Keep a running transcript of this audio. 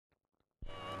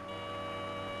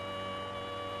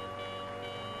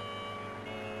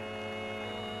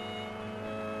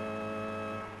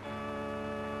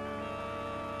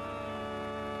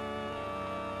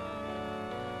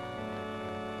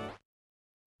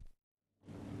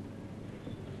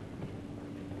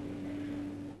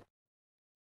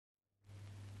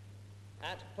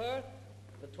At Perth,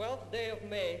 the 12th day of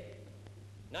May,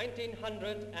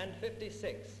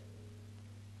 1956,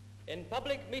 in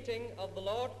public meeting of the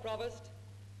Lord Provost,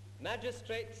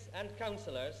 magistrates and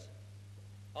councillors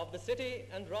of the City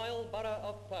and Royal Borough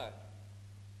of Perth,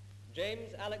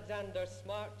 James Alexander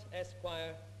Smart,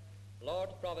 Esquire, Lord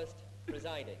Provost,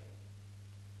 presiding.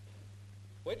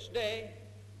 Which day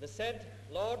the said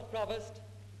Lord Provost,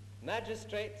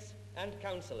 magistrates and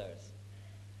councillors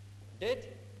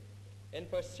did, in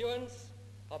pursuance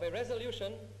of a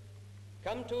resolution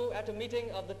come to at a meeting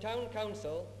of the Town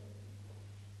Council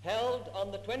held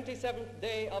on the 27th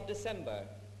day of December,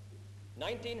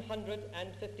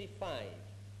 1955,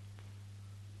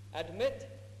 admit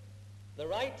the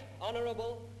Right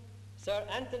Honourable Sir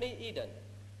Anthony Eden,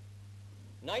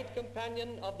 Knight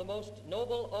Companion of the Most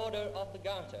Noble Order of the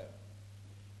Garter,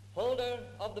 holder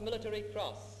of the Military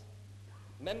Cross,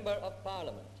 Member of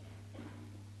Parliament,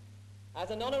 as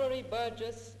an honorary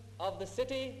Burgess of the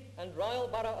City and Royal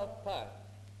Borough of Perth,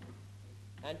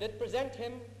 and did present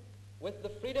him with the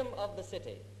freedom of the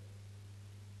city,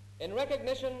 in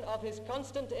recognition of his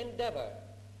constant endeavour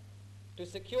to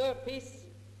secure peace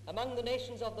among the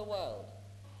nations of the world,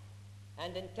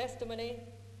 and in testimony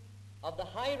of the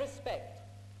high respect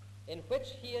in which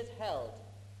he is held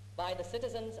by the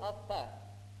citizens of Perth.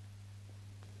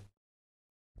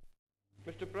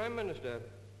 Mr. Prime Minister,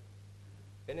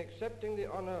 in accepting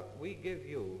the honour we give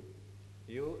you,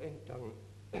 you in turn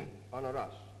honour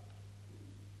us.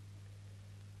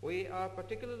 We are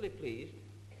particularly pleased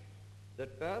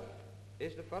that Perth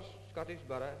is the first Scottish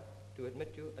borough to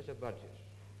admit you as a Burgess.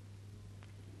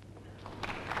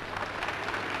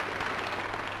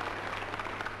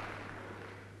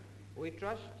 We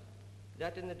trust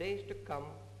that in the days to come,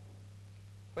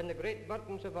 when the great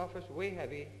burdens of office weigh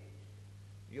heavy,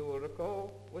 you will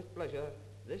recall with pleasure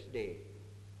this day,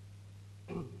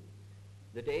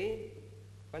 the day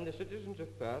when the citizens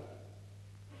of Perth,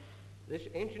 this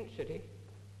ancient city,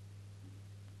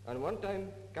 and one time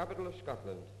capital of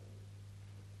Scotland,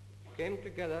 came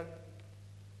together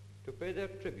to pay their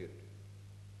tribute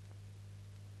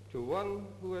to one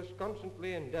who has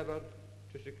constantly endeavoured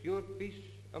to secure peace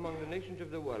among the nations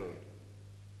of the world,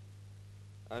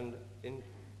 and in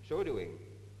so doing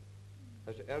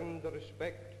has earned the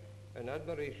respect and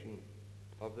admiration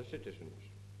of the citizens,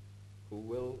 who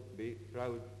will be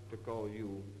proud to call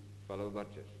you fellow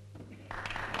Burgess.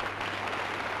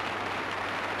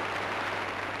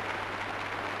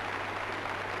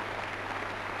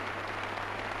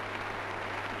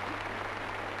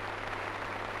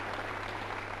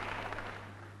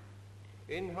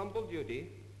 In humble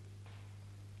duty,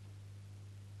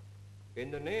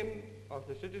 in the name of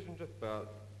the citizens of Perth,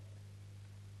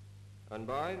 and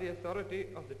by the authority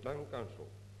of the Town Council,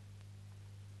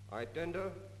 I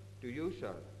tender to you,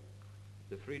 sir,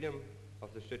 the freedom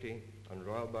of the City and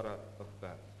Royal Borough of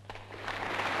Perth.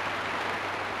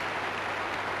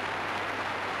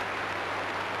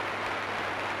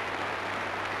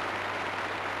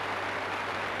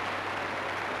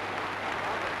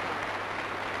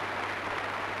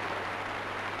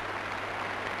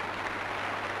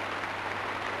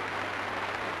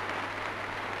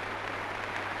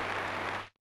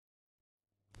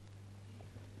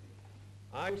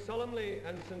 I solemnly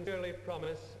and sincerely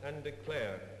promise and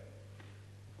declare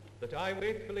that I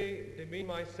faithfully demean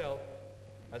myself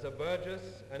as a Burgess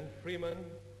and Freeman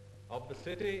of the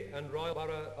City and Royal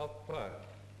Borough of Perth.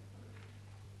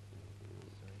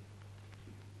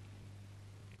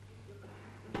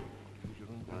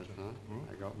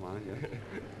 I got mine, yeah.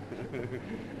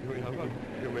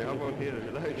 You may have one here if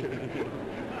you like.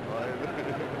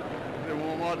 They're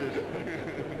more modest.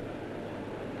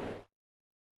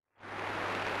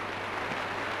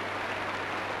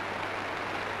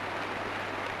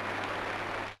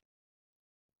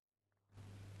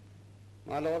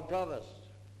 My Lord Provost,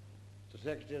 the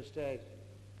Secretary of State,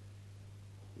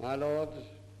 my Lord,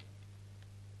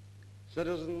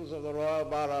 citizens of the Royal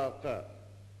Borough of Perth,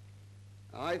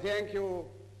 I thank you,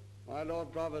 my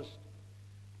Lord Provost,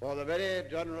 for the very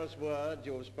generous words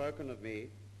you have spoken of me,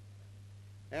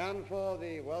 and for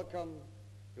the welcome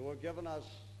you have given us,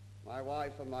 my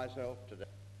wife and myself, today.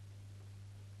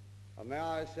 And may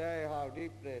I say how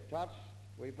deeply touched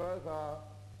we both are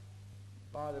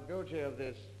by the beauty of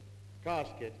this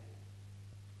casket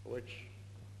which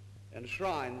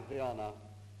enshrines the honour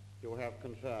you have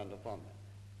conferred upon me.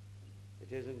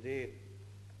 It is indeed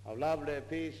a lovely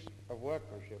piece of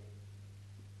workmanship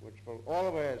which will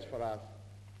always for us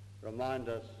remind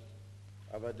us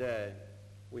of a day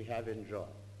we have enjoyed.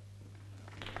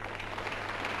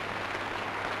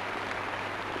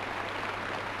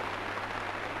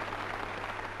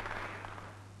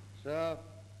 Sir,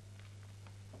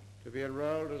 to be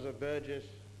enrolled as a Burgess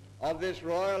of this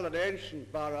royal and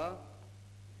ancient borough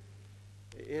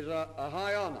is a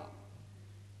high honour,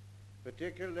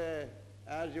 particularly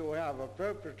as you have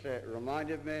appropriately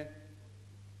reminded me,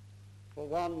 for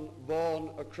one born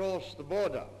across the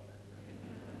border.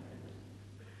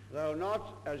 Though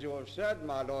not, as you have said,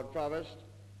 my Lord Provost,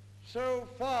 so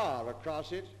far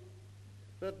across it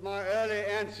that my early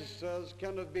ancestors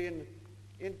can have been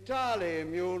entirely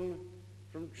immune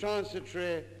from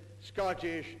transitory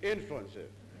Scottish influences.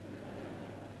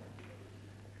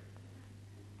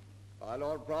 My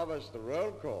Lord Provost, the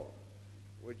roll call,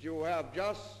 which you have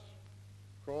just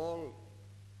called,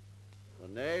 the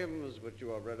names which you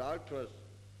have read out to us,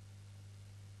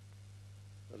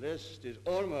 the list is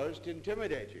almost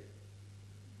intimidating.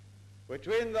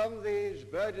 Between them, these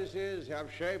Burgesses have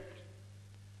shaped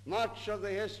much of the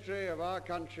history of our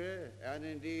country and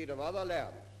indeed of other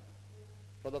lands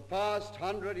for the past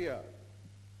 100 years.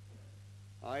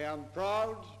 I am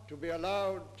proud to be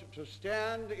allowed to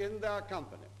stand in their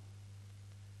company,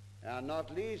 and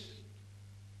not least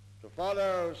to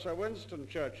follow Sir Winston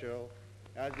Churchill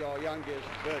as your youngest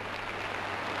Burgess.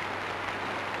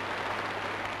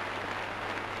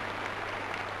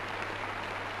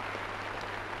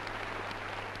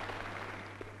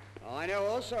 I know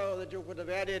also that you could have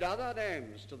added other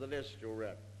names to the list you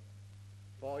read,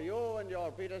 for you and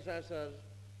your predecessors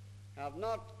have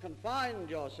not confined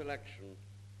your selection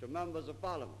to members of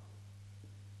Parliament.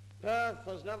 Perth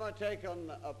has never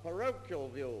taken a parochial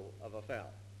view of affairs.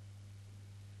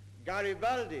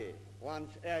 Garibaldi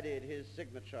once added his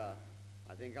signature,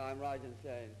 I think I'm right in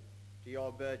saying, to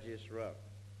your Burgess robe.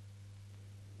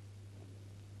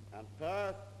 And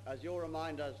Perth, as you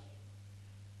remind us,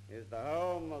 is the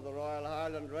home of the Royal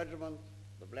Highland Regiment,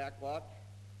 the Black Watch,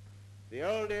 the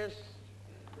oldest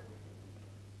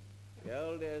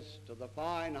of the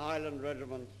fine Highland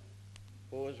Regiment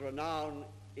whose renown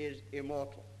is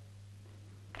immortal.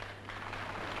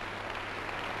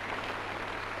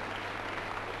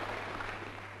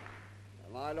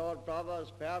 My Lord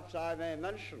Provost, perhaps I may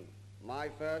mention my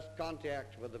first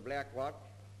contact with the Black Watch.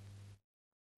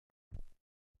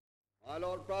 My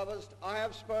Lord Provost, I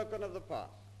have spoken of the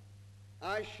past.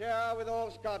 I share with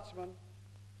all Scotsmen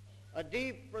a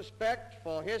deep respect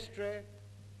for history,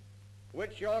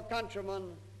 which your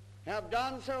countrymen have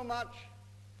done so much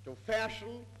to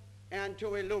fashion and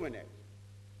to illuminate.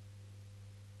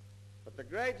 But the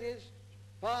greatest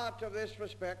part of this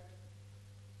respect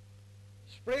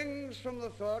springs from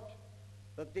the thought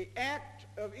that the act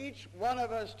of each one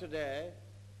of us today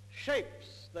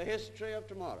shapes the history of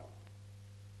tomorrow.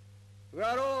 We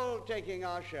are all taking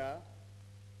our share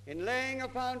in laying a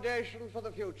foundation for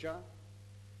the future,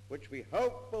 which we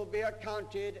hope will be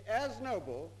accounted as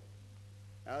noble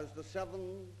as the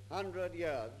 700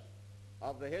 years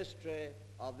of the history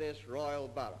of this royal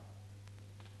borough.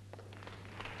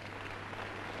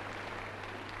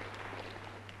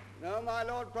 No, my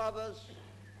Lord Provost,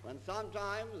 when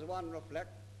sometimes one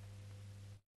reflects,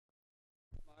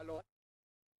 my Lord,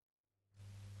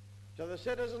 to the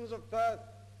citizens of Perth,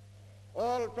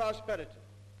 all prosperity.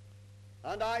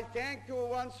 And I thank you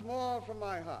once more from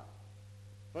my heart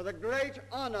for the great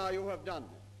honor you have done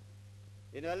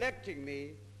me in electing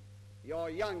me your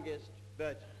youngest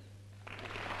Burgess.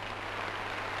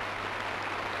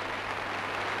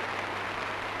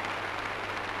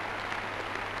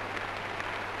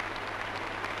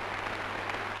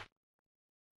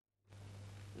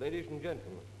 Ladies and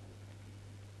gentlemen,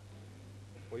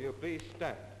 will you please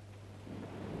stand?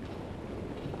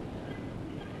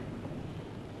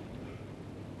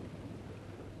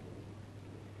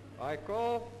 I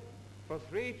call for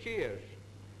 3 cheers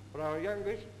for our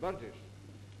youngest Burgess.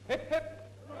 Hip, hip!